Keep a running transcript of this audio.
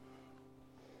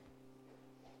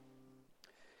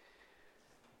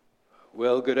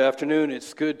Well, good afternoon.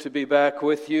 It's good to be back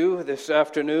with you this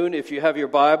afternoon. If you have your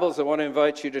Bibles, I want to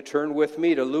invite you to turn with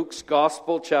me to Luke's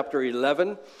Gospel, chapter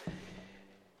 11.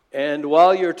 And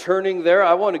while you're turning there,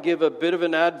 I want to give a bit of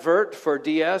an advert for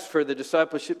DS, for the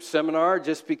Discipleship Seminar,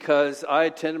 just because I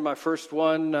attended my first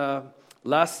one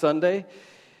last Sunday.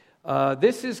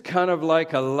 This is kind of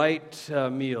like a light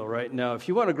meal right now. If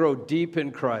you want to grow deep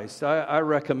in Christ, I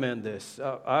recommend this.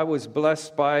 I was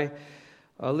blessed by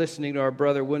listening to our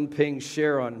brother Wen Ping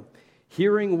share on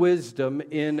hearing wisdom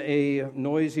in a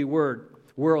noisy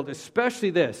world, especially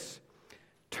this.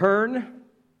 Turn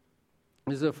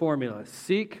is a formula.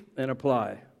 Seek and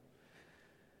apply.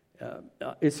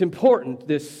 It's important,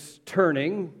 this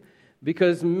turning,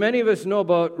 because many of us know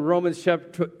about Romans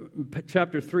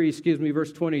chapter 3,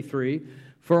 verse 23.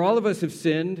 For all of us have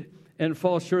sinned and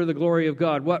fall short of the glory of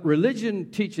God. What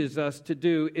religion teaches us to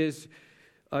do is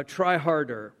try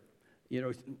harder.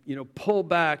 Pull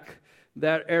back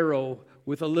that arrow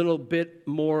with a little bit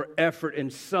more effort,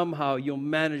 and somehow you'll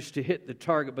manage to hit the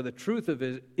target. But the truth of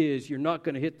it is you're not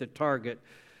going to hit the target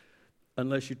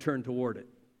unless you turn toward it.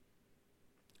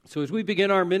 So as we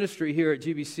begin our ministry here at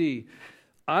GBC,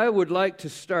 I would like to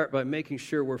start by making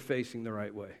sure we're facing the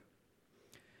right way.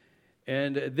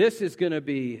 And this is going to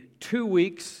be 2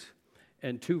 weeks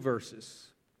and 2 verses,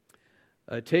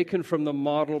 taken from the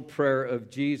model prayer of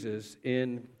Jesus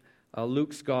in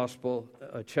Luke's Gospel,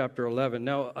 chapter 11.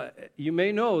 Now, you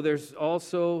may know there's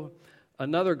also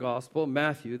another Gospel,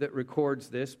 Matthew, that records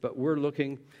this, but we're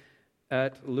looking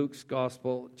at Luke's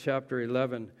Gospel, chapter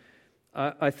 11.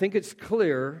 I think it's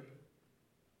clear,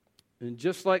 and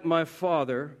just like my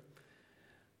father,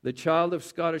 the child of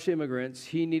Scottish immigrants,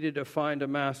 he needed to find a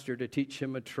master to teach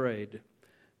him a trade.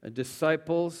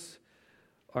 Disciples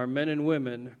are men and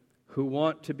women who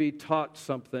want to be taught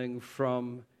something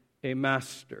from a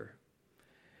master.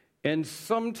 And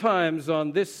sometimes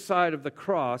on this side of the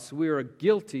cross, we are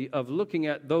guilty of looking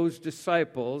at those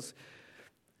disciples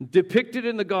depicted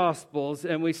in the Gospels,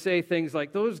 and we say things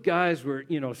like, those guys were,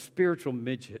 spiritual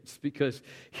midgets, because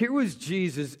here was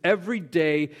Jesus every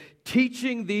day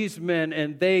teaching these men,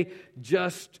 and they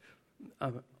just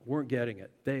weren't getting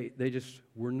it. They just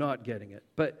were not getting it.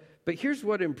 But here's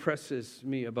what impresses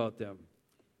me about them.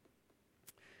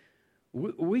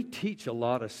 We teach a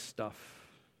lot of stuff.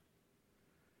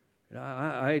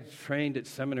 I trained at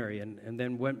seminary and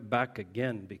then went back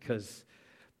again because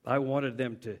I wanted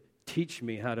them to teach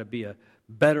me how to be a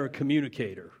better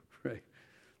communicator. Right?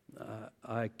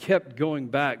 I kept going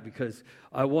back because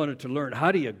I wanted to learn,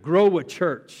 how do you grow a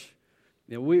church?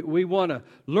 We want to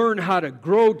learn how to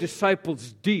grow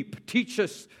disciples deep. Teach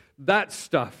us that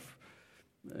stuff.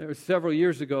 There was several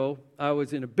years ago, I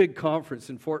was in a big conference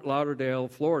in Fort Lauderdale,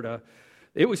 Florida.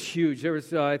 It was huge. There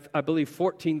was, I believe,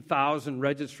 14,000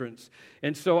 registrants.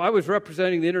 And so I was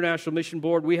representing the International Mission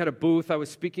Board. We had a booth. I was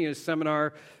speaking at a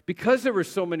seminar. Because there were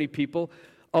so many people,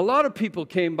 a lot of people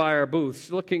came by our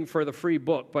booths looking for the free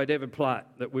book by David Platt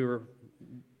that we were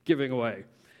giving away.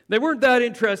 They weren't that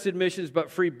interested in missions,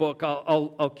 but free book,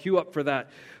 I'll queue up for that.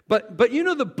 But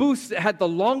the booths that had the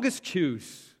longest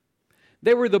queues,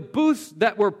 they were the booths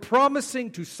that were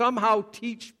promising to somehow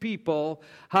teach people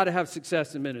how to have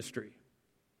success in ministry.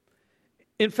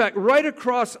 In fact, right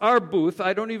across our booth,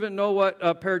 I don't even know what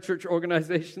parachurch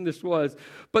organization this was,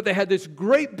 but they had this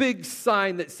great big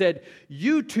sign that said,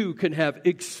 you too can have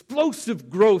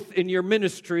explosive growth in your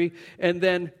ministry, and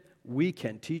then we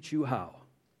can teach you how.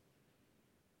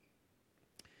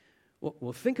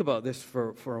 Well, think about this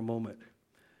for a moment.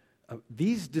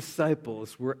 These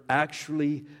disciples were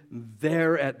actually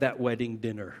there at that wedding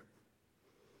dinner.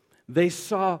 They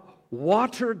saw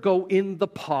water go in the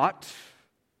pot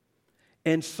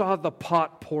and saw the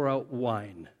pot pour out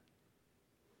wine.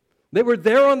 They were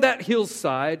there on that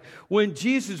hillside when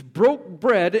Jesus broke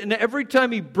bread, and every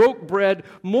time he broke bread,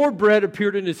 more bread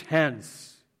appeared in his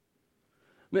hands.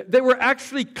 They were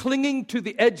actually clinging to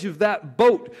the edge of that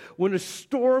boat when a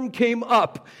storm came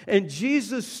up, and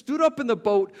Jesus stood up in the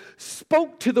boat,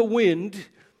 spoke to the wind,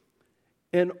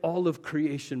 and all of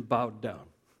creation bowed down.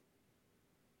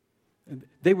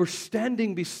 They were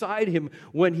standing beside him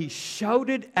when he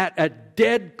shouted at a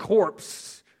dead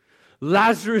corpse,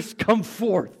 Lazarus, come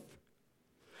forth.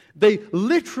 They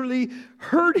literally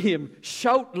heard him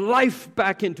shout life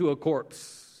back into a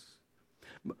corpse.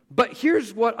 But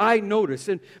here's what I notice,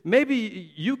 and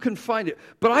maybe you can find it,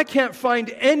 but I can't find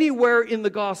anywhere in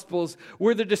the Gospels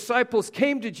where the disciples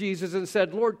came to Jesus and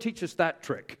said, Lord, teach us that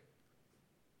trick.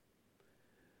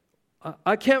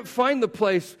 I can't find the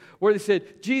place where they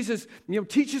said, Jesus,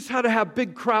 teach us how to have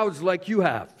big crowds like you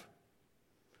have.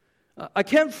 I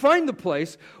can't find the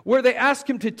place where they ask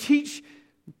him to teach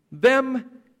them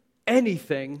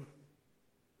anything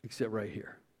except right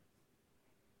here.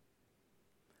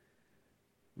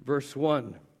 Verse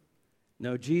 1.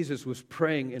 Now Jesus was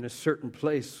praying in a certain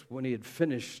place. When he had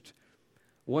finished,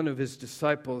 one of his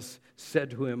disciples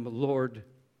said to him, Lord,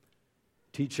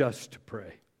 teach us to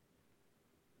pray.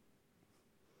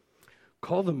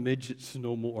 Call the midgets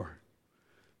no more,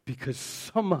 because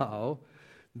somehow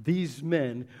these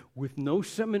men with no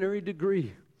seminary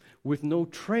degree, with no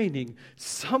training,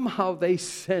 somehow they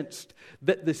sensed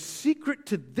that the secret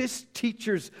to this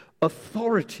teacher's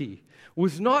authority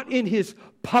was not in his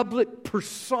public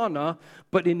persona,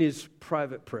 but in his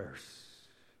private prayers.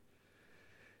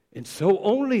 And so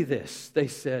only this, they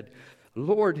said,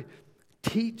 Lord,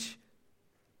 teach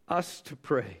us to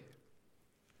pray.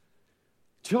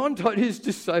 John taught his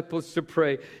disciples to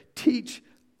pray. Teach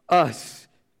us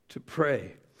to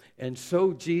pray. And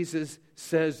so Jesus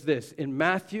says this. In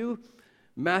Matthew's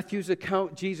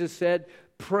account, Jesus said,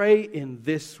 pray in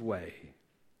this way.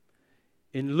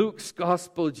 In Luke's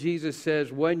gospel, Jesus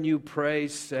says, when you pray,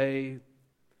 say,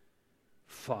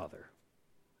 Father.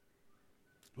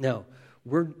 Now,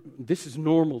 this is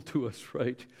normal to us,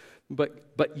 right?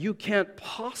 But you can't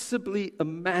possibly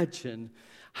imagine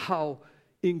how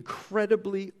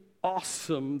incredibly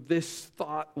awesome this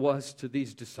thought was to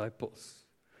these disciples.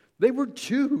 They were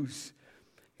Jews.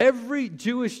 Every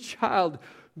Jewish child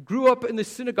grew up in the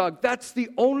synagogue. That's the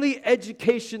only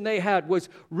education they had, was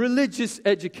religious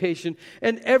education.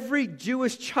 And every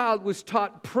Jewish child was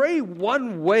taught, pray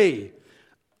one way.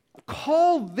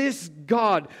 Call this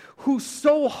God who's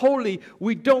so holy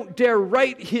we don't dare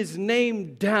write his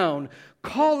name down.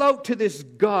 Call out to this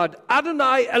God,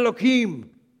 Adonai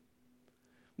Elohim,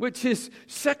 which is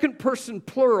second person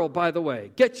plural, by the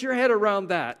way. Get your head around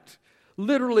that.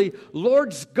 Literally,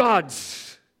 Lord's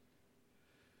gods.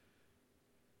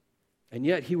 And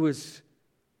yet he was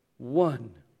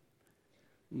one.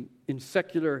 In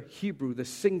secular Hebrew, the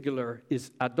singular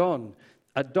is Adon.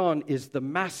 Adon is the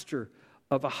master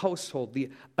of a household. The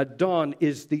Adon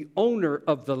is the owner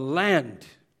of the land.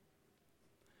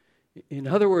 In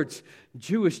other words,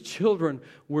 Jewish children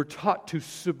were taught to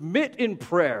submit in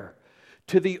prayer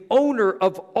to the owner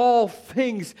of all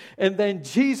things. And then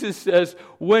Jesus says,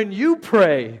 when you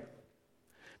pray,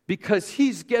 because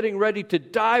he's getting ready to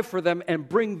die for them and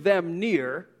bring them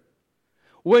near,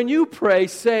 when you pray,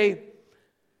 say,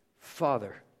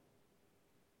 Father.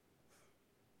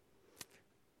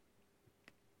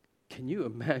 Can you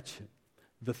imagine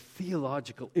the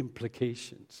theological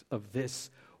implications of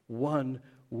this one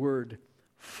word,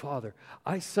 Father?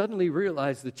 I suddenly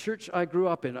realized the church I grew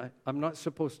up in, I'm not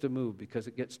supposed to move because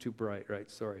it gets too bright, right?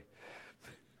 Sorry.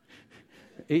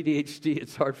 ADHD,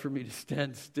 it's hard for me to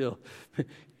stand still.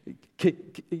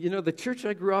 You know, the church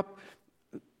I grew up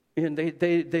in, they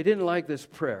didn't like this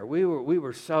prayer. We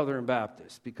were Southern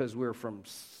Baptists because we're from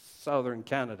Southern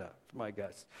Canada, my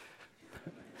guess.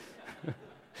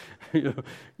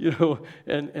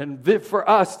 For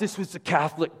us, this was a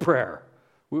Catholic prayer.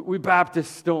 We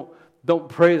Baptists don't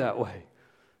pray that way.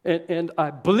 And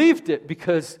I believed it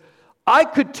because I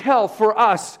could tell for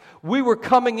us, we were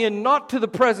coming in not to the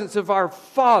presence of our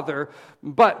Father,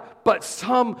 but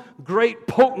some great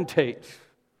potentate.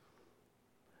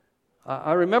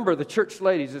 I remember the church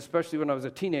ladies, especially when I was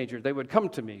a teenager, they would come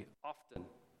to me often,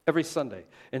 every Sunday,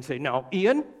 and say, now,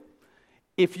 Ian,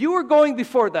 if you were going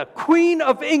before the Queen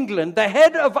of England, the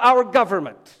head of our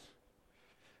government,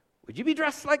 would you be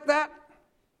dressed like that?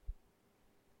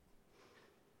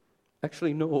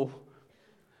 Actually, no,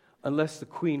 unless the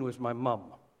Queen was my mom.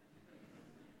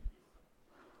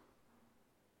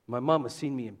 My mom has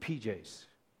seen me in PJs.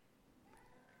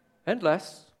 And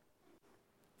less.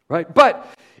 Right? But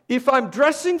if I'm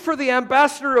dressing for the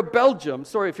ambassador of Belgium,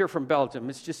 sorry if you're from Belgium,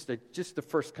 it's just the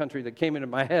first country that came into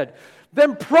my head,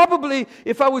 then probably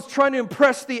if I was trying to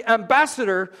impress the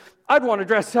ambassador, I'd want to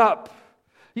dress up.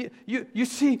 You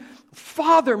see,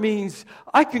 Father means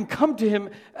I can come to him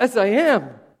as I am.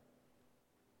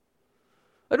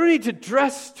 I don't need to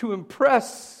dress to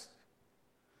impress.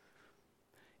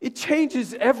 It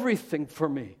changes everything for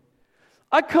me.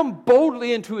 I come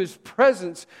boldly into his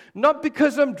presence, not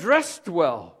because I'm dressed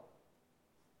well,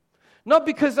 not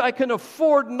because I can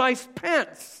afford nice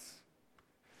pants,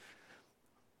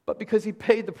 but because he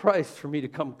paid the price for me to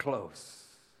come close.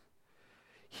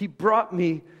 He brought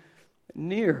me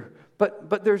near.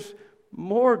 But there's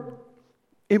more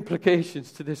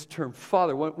implications to this term,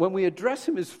 Father. When we address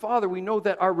him as Father, we know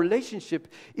that our relationship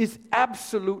is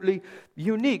absolutely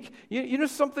unique. You know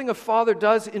something a father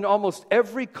does in almost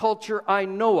every culture I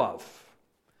know of?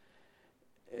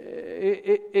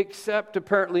 Except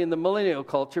apparently in the millennial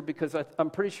culture, because I'm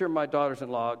pretty sure my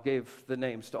daughters-in-law gave the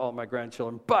names to all my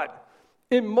grandchildren. But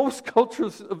in most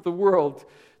cultures of the world,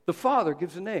 the father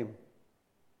gives a name.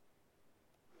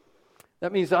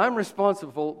 That means I'm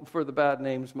responsible for the bad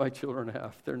names my children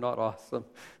have. They're not awesome,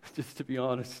 just to be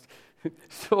honest.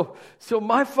 So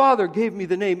my father gave me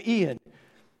the name Ian.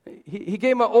 He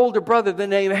gave my older brother the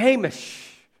name Hamish.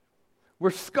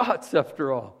 We're Scots,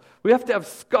 after all. We have to have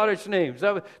Scottish names.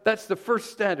 That's the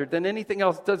first standard. Then anything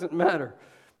else doesn't matter.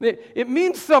 It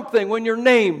means something when you're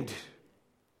named.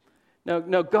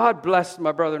 Now, God blessed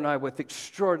my brother and I with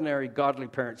extraordinary godly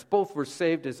parents. Both were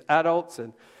saved as adults,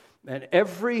 and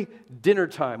every dinner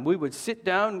time we would sit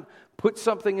down, put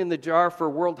something in the jar for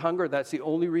world hunger. That's the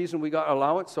only reason we got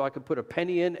allowance, so I could put a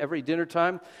penny in every dinner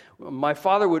time. My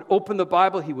father would open the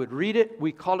Bible. He would read it.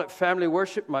 We called it family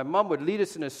worship. My mom would lead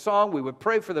us in a song. We would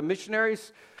pray for the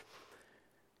missionaries.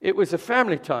 It was a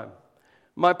family time.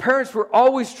 My parents were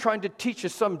always trying to teach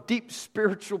us some deep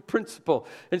spiritual principle.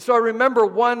 And so I remember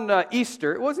one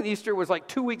Easter, it wasn't Easter, it was like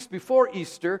 2 weeks before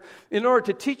Easter, in order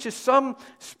to teach us some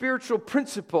spiritual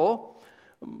principle,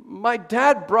 my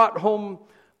dad brought home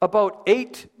about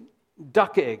 8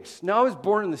 duck eggs. Now, I was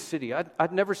born in the city.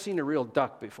 I'd never seen a real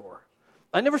duck before.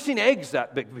 I'd never seen eggs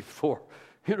that big before.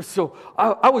 So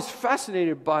I was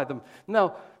fascinated by them.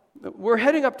 Now, we're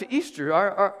heading up to Easter.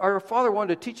 Our father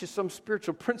wanted to teach us some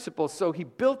spiritual principles, so he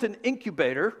built an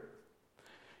incubator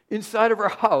inside of our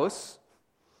house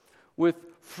with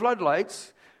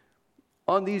floodlights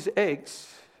on these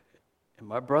eggs. And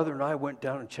my brother and I went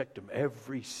down and checked them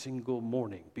every single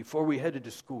morning. Before we headed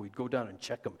to school, we'd go down and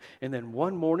check them. And then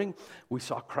one morning, we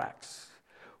saw cracks.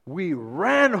 We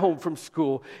ran home from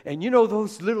school, and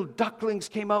those little ducklings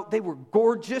came out. They were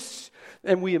gorgeous,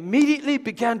 and we immediately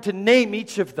began to name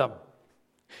each of them.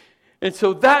 And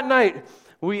so that night,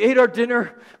 we ate our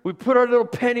dinner, we put our little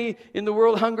penny in the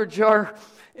world hunger jar,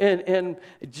 and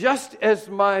just as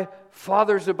my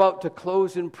father's about to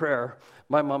close in prayer,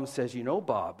 my mom says,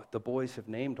 Bob, the boys have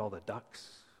named all the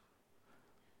ducks.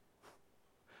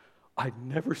 I'd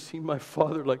never seen my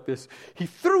father like this. He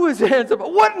threw his hands up.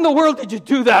 What in the world did you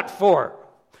do that for?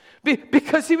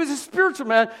 Because he was a spiritual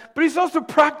man, but he's also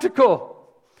practical.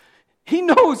 He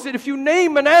knows that if you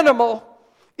name an animal,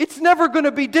 it's never going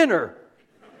to be dinner.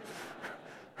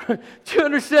 Do you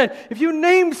understand? If you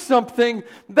name something,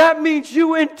 that means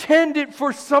you intend it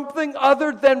for something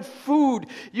other than food.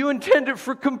 You intend it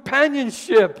for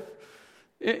companionship.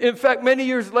 In fact, many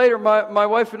years later, my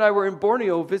wife and I were in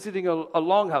Borneo visiting a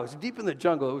longhouse deep in the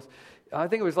jungle. I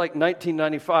think it was like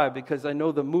 1995, because I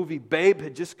know the movie Babe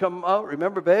had just come out.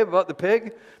 Remember Babe, about the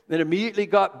pig? It immediately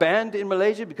got banned in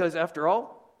Malaysia because, after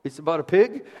all, it's about a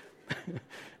pig.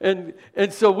 and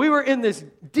so we were in this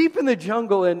deep in the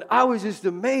jungle, and I was just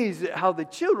amazed at how the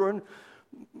children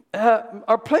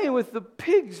are playing with the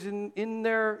pigs in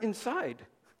their inside.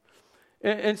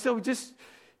 And so just...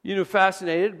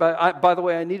 fascinated. By the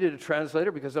way, I needed a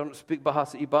translator because I don't speak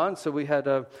Bahasa Iban, so we had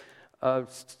a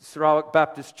Sarawak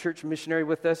Baptist Church missionary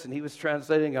with us, and he was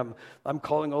translating. I'm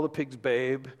calling all the pigs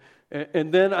Babe.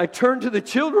 And then I turned to the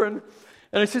children,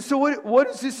 and I said, so what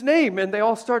is this name? And they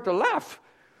all start to laugh.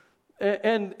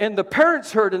 And the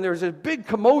parents heard, and there was a big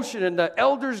commotion, and the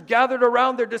elders gathered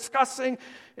around. They're discussing,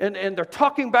 and they're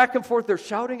talking back and forth. They're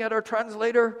shouting at our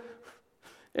translator.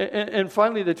 And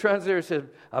finally, the translator said,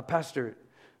 Pastor,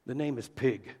 the name is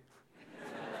Pig.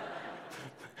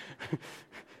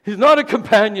 He's not a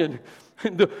companion.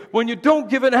 When you don't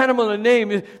give an animal a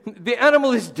name, the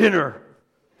animal is dinner.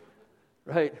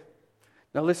 Right?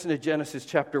 Now listen to Genesis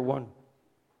chapter 1.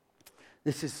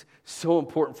 This is so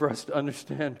important for us to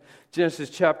understand. Genesis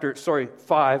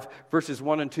 5, verses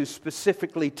 1 and 2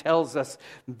 specifically tells us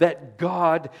that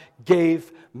God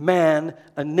gave man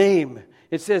a name.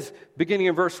 It says, beginning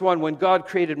in verse 1, when God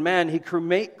created man, he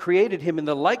created him in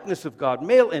the likeness of God.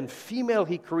 Male and female,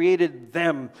 he created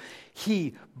them.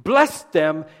 He blessed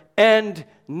them and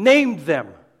named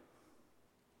them.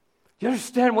 You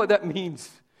understand what that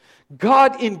means?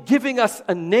 God, in giving us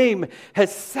a name,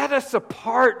 has set us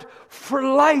apart for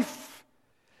life.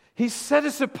 He's set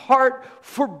us apart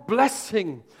for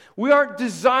blessing. We aren't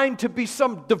designed to be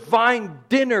some divine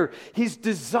dinner. He's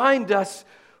designed us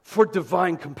for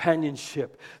divine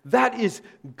companionship. That is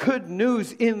good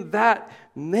news in that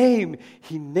name.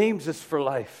 He names us for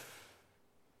life.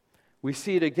 We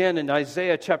see it again in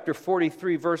Isaiah chapter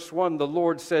 43, verse 1. The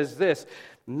Lord says this,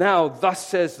 now thus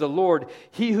says the Lord,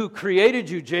 he who created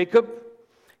you, Jacob,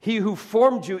 he who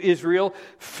formed you, Israel,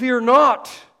 fear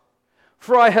not,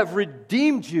 for I have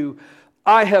redeemed you.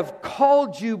 I have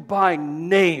called you by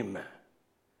name,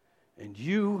 and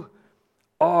you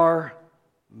are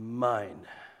mine.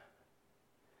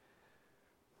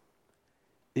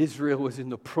 Israel was in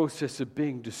the process of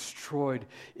being destroyed.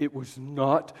 It was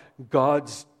not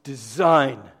God's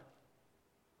design.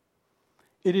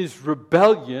 It is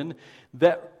rebellion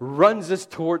that runs us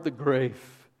toward the grave.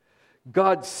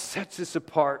 God sets us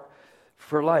apart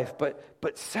for life.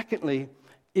 But secondly,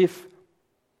 if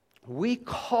we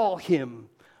call him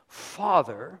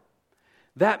Father,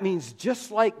 that means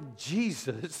just like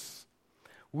Jesus,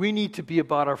 we need to be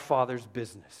about our Father's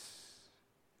business.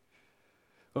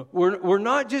 We're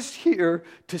not just here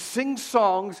to sing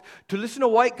songs, to listen to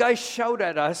white guys shout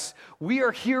at us. We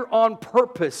are here on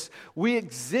purpose. We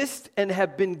exist and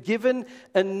have been given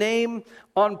a name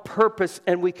on purpose,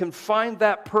 and we can find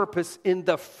that purpose in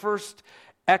the first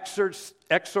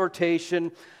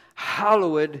exhortation,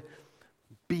 hallowed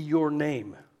be your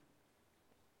name.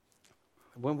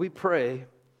 When we pray,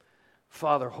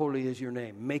 Father, holy is your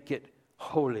name, make it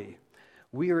holy.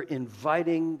 We are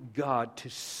inviting God to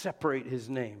separate his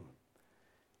name,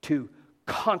 to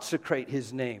consecrate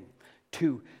his name,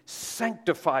 to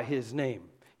sanctify his name.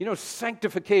 You know,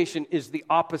 sanctification is the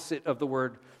opposite of the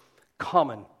word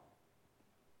common.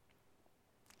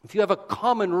 If you have a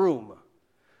common room,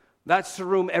 that's the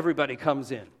room everybody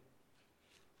comes in.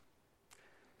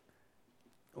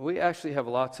 We actually have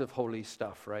lots of holy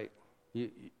stuff, right? You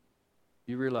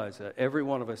realize that. Every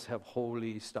one of us have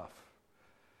holy stuff.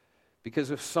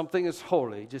 Because if something is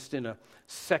holy, just in a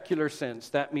secular sense,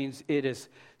 that means it is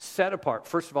set apart.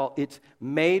 First of all, it's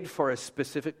made for a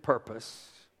specific purpose,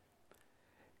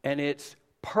 and it's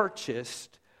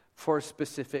purchased for a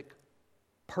specific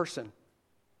person.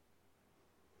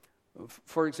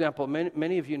 For example,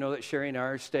 many of you know that Sherry and I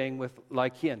are staying with Lai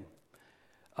Kien.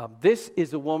 This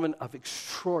is a woman of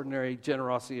extraordinary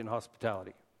generosity and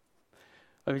hospitality.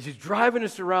 I mean, she's driving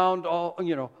us around all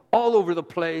over the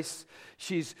place.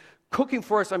 She's cooking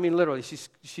for us. I mean, literally,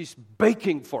 she's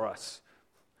baking for us.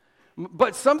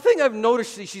 But something I've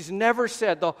noticed that she's never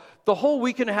said, the whole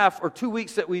week and a half or 2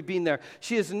 weeks that we've been there,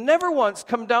 she has never once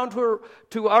come down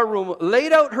to our room,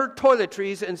 laid out her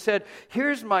toiletries and said,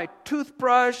 here's my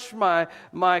toothbrush,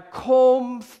 my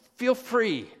comb, feel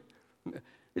free.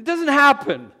 It doesn't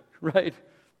happen, right?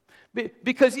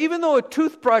 Because even though a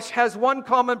toothbrush has one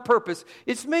common purpose,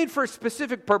 it's made for a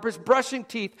specific purpose, brushing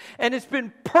teeth, and it's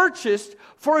been purchased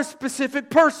for a specific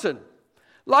person.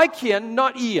 Like Ian,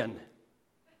 not Ian.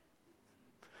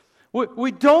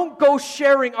 We don't go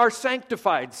sharing our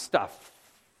sanctified stuff.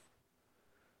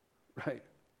 Right?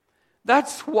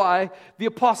 That's why the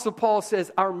Apostle Paul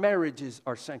says our marriages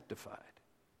are sanctified.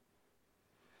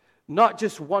 Not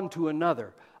just one to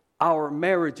another. Our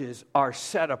marriages are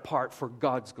set apart for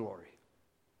God's glory.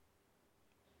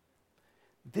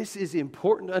 This is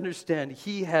important to understand.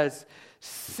 He has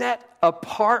set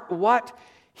apart what?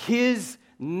 His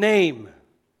name.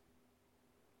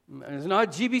 It's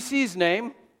not GBC's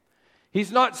name. He's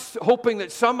not hoping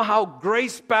that somehow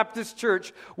Grace Baptist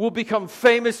Church will become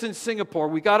famous in Singapore.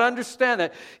 We got to understand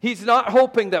that. He's not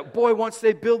hoping that, boy, once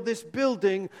they build this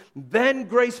building, then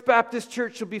Grace Baptist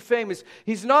Church will be famous.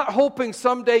 He's not hoping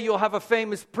someday you'll have a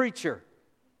famous preacher.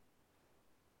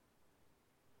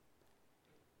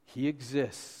 He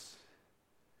exists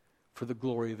for the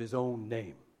glory of his own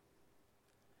name.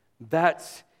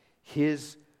 That's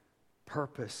his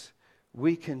purpose.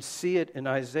 We can see it in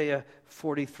Isaiah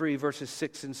 43, verses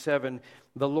 6 and 7.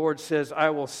 The Lord says, I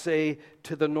will say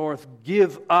to the north,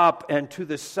 give up, and to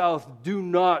the south, do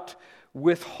not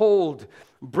withhold.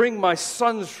 Bring my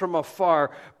sons from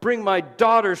afar. Bring my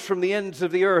daughters from the ends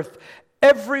of the earth.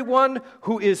 Everyone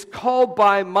who is called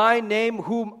by my name,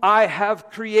 whom I have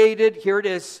created, here it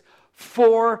is,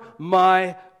 for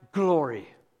my glory.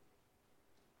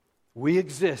 We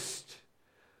exist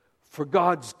for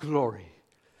God's glory.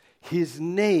 His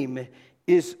name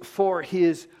is for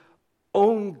his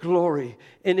own glory.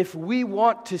 And if we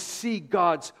want to see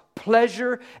God's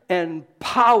pleasure and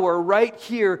power right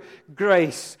here,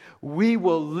 Grace, we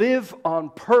will live on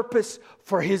purpose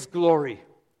for his glory.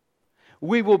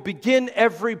 We will begin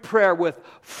every prayer with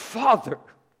Father,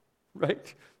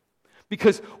 right?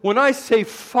 Because when I say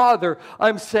Father,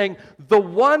 I'm saying the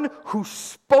one who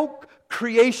spoke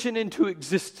creation into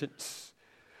existence.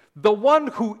 The one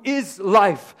who is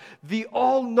life, the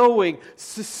all-knowing,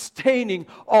 sustaining,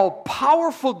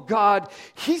 all-powerful God.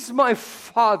 He's my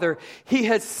Father. He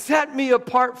has set me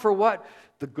apart for what?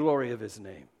 The glory of his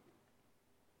name.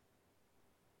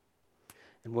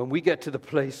 And when we get to the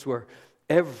place where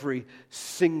every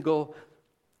single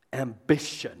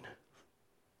ambition,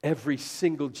 every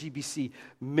single GBC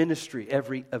ministry,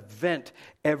 every event,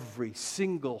 every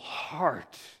single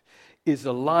heart is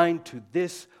aligned to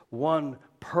this one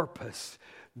purpose,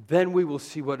 then we will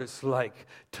see what it's like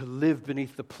to live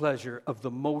beneath the pleasure of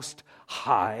the Most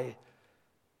High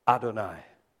Adonai,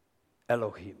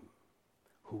 Elohim,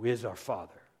 who is our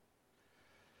Father.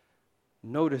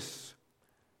 Notice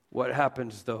what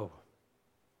happens, though,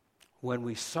 when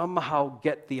we somehow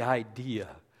get the idea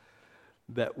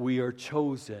that we are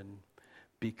chosen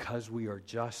because we are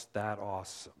just that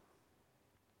awesome.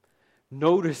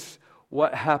 Notice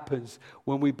what happens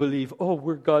when we believe, oh,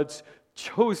 we're God's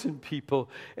chosen people,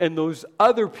 and those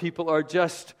other people are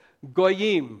just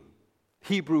goyim,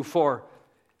 Hebrew for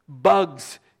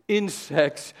bugs,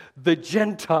 insects, the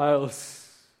Gentiles.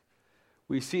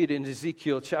 We see it in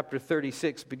Ezekiel chapter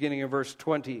 36, beginning in verse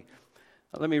 20.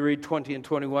 Let me read 20 and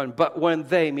 21. But when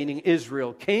they, meaning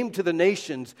Israel, came to the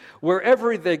nations,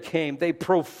 wherever they came, they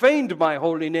profaned my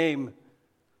holy name.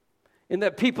 In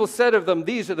that people said of them,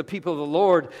 these are the people of the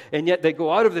Lord, and yet they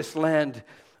go out of this land.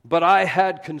 But I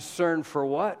had concern for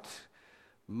what?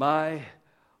 My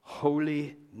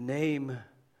holy name,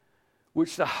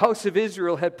 which the house of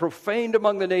Israel had profaned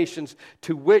among the nations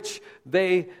to which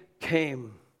they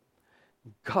came.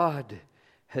 God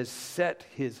has set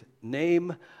his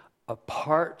name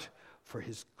apart for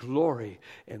his glory.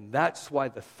 And that's why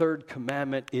the third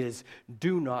commandment is,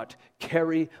 do not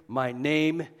carry my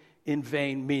name in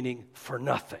vain, meaning for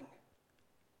nothing.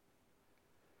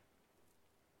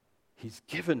 He's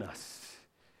given us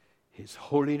his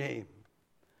holy name.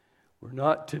 We're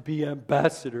not to be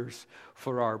ambassadors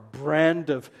for our brand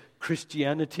of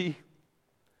Christianity,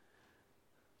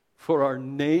 for our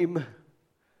name,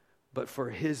 but for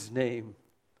his name.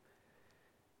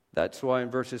 That's why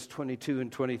in verses 22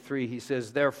 and 23 he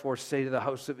says, therefore say to the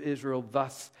house of Israel,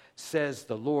 thus says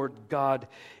the Lord God,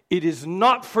 it is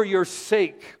not for your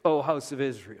sake, O house of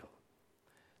Israel,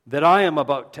 that I am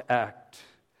about to act,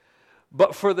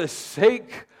 but for the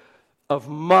sake of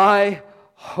my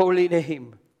holy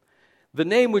name, the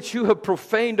name which you have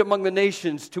profaned among the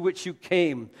nations to which you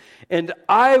came. And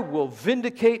I will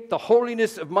vindicate the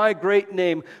holiness of my great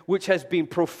name, which has been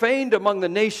profaned among the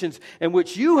nations, and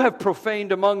which you have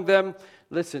profaned among them.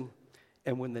 Listen,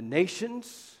 and when the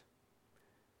nations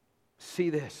see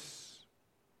this,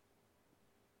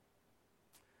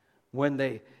 when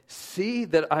they see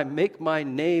that I make my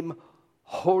name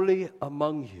holy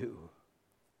among you,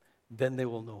 then they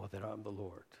will know that I'm the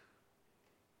Lord.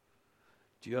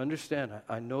 Do you understand?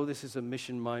 I know this is a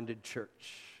mission-minded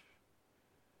church.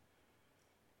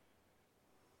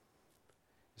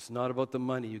 It's not about the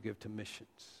money you give to missions.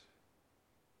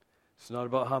 It's not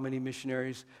about how many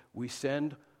missionaries we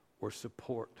send or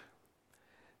support.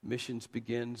 Missions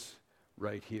begins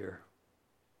right here.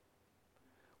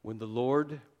 When the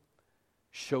Lord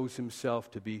shows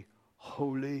himself to be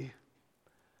holy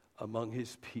among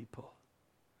his people.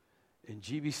 In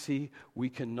GBC, we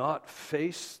cannot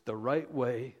face the right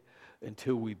way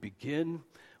until we begin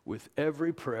with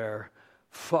every prayer,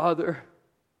 Father,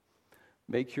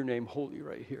 make your name holy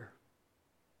right here.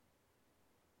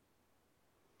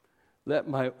 Let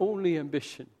my only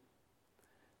ambition,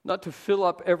 not to fill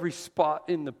up every spot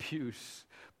in the pews,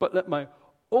 but let my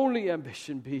only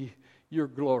ambition be your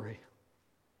glory.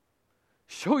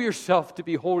 Show yourself to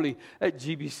be holy at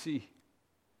GBC.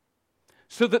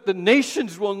 So that the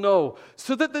nations will know.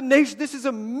 So that the nation, this is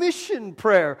a mission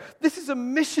prayer. This is a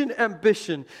mission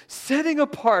ambition. Setting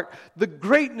apart the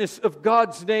greatness of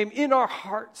God's name in our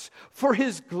hearts for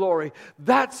his glory.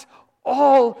 That's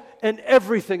all and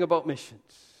everything about missions.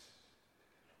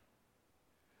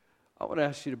 I want to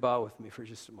ask you to bow with me for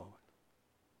just a moment.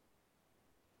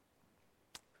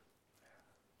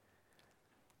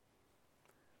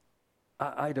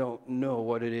 I don't know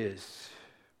what it is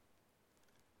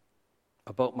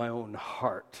about my own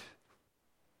heart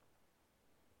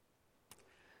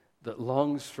that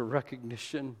longs for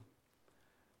recognition,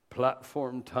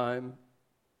 platform time,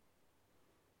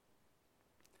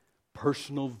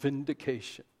 personal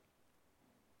vindication.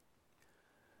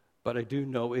 But I do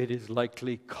know it is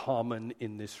likely common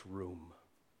in this room.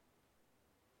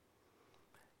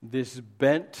 This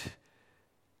bent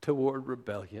toward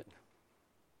rebellion,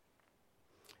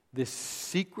 this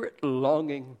secret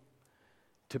longing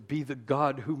to be the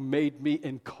God who made me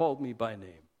and called me by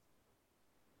name.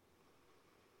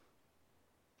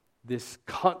 This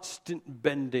constant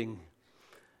bending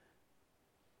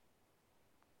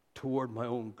toward my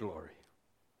own glory.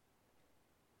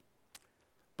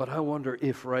 But I wonder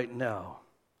if right now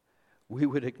we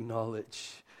would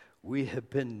acknowledge we have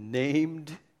been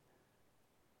named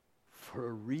for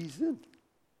a reason.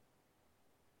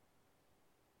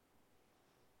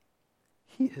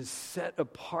 He has set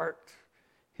apart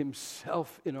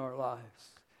himself in our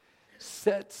lives,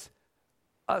 sets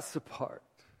us apart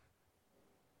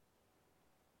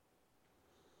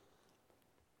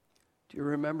Do you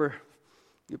remember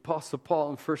the Apostle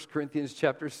Paul in 1 Corinthians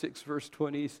chapter 6, verse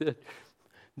 20? He said,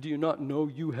 do you not know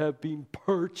you have been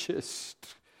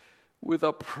purchased with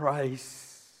a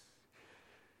price?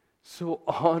 So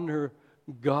honor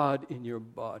God in your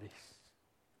bodies.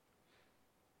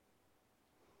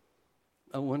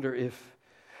 I wonder if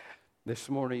this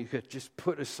morning you could just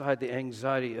put aside the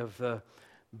anxiety of the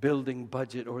building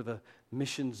budget or the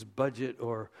missions budget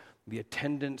or the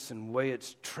attendance and way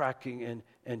it's tracking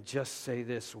and just say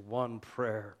this one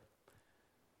prayer.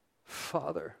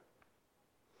 Father,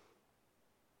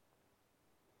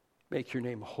 make your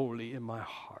name holy in my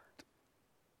heart.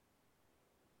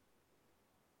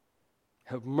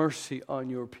 Have mercy on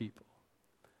your people.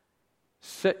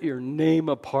 Set your name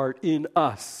apart in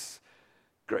us,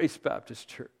 Grace Baptist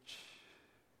Church.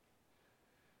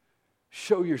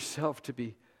 Show yourself to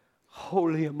be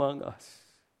holy among us,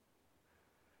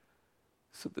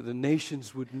 so that the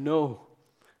nations would know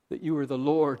that you are the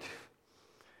Lord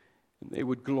and they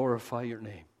would glorify your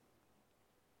name.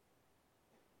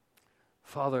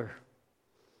 Father,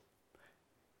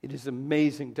 it is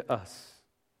amazing to us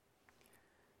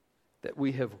that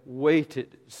we have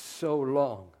waited so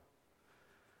long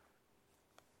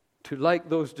to, like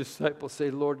those disciples, say,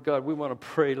 Lord God, we want to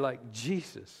pray like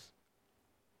Jesus.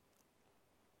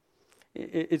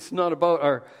 It's not about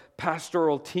our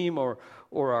pastoral team or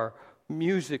our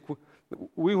music.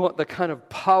 We want the kind of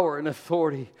power and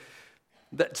authority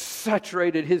that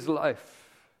saturated his life.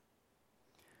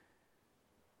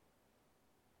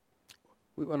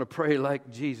 We want to pray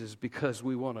like Jesus because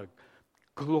we want to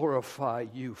glorify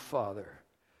you, Father,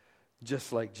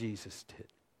 just like Jesus did.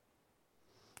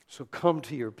 So come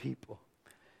to your people.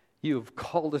 You have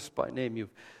called us by name.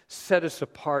 You've set us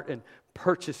apart and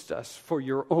purchased us for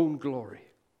your own glory.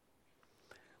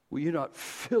 Will you not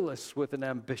fill us with an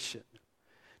ambition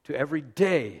to every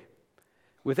day,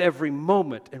 with every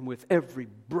moment, and with every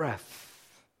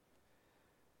breath,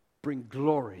 bring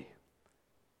glory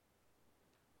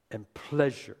and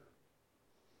pleasure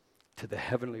to the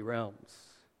heavenly realms.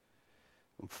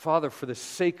 And Father, for the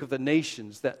sake of the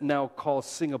nations that now call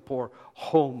Singapore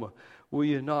home, will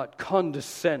you not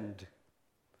condescend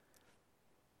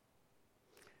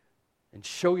and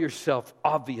show yourself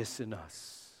obvious in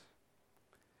us?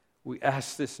 We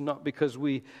ask this not because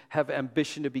we have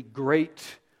ambition to be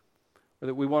great or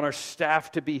that we want our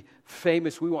staff to be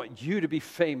famous. We want you to be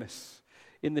famous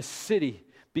in the city.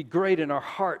 Be great in our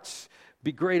hearts.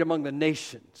 Be great among the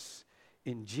nations.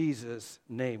 In Jesus'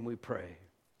 name we pray.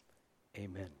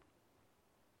 Amen.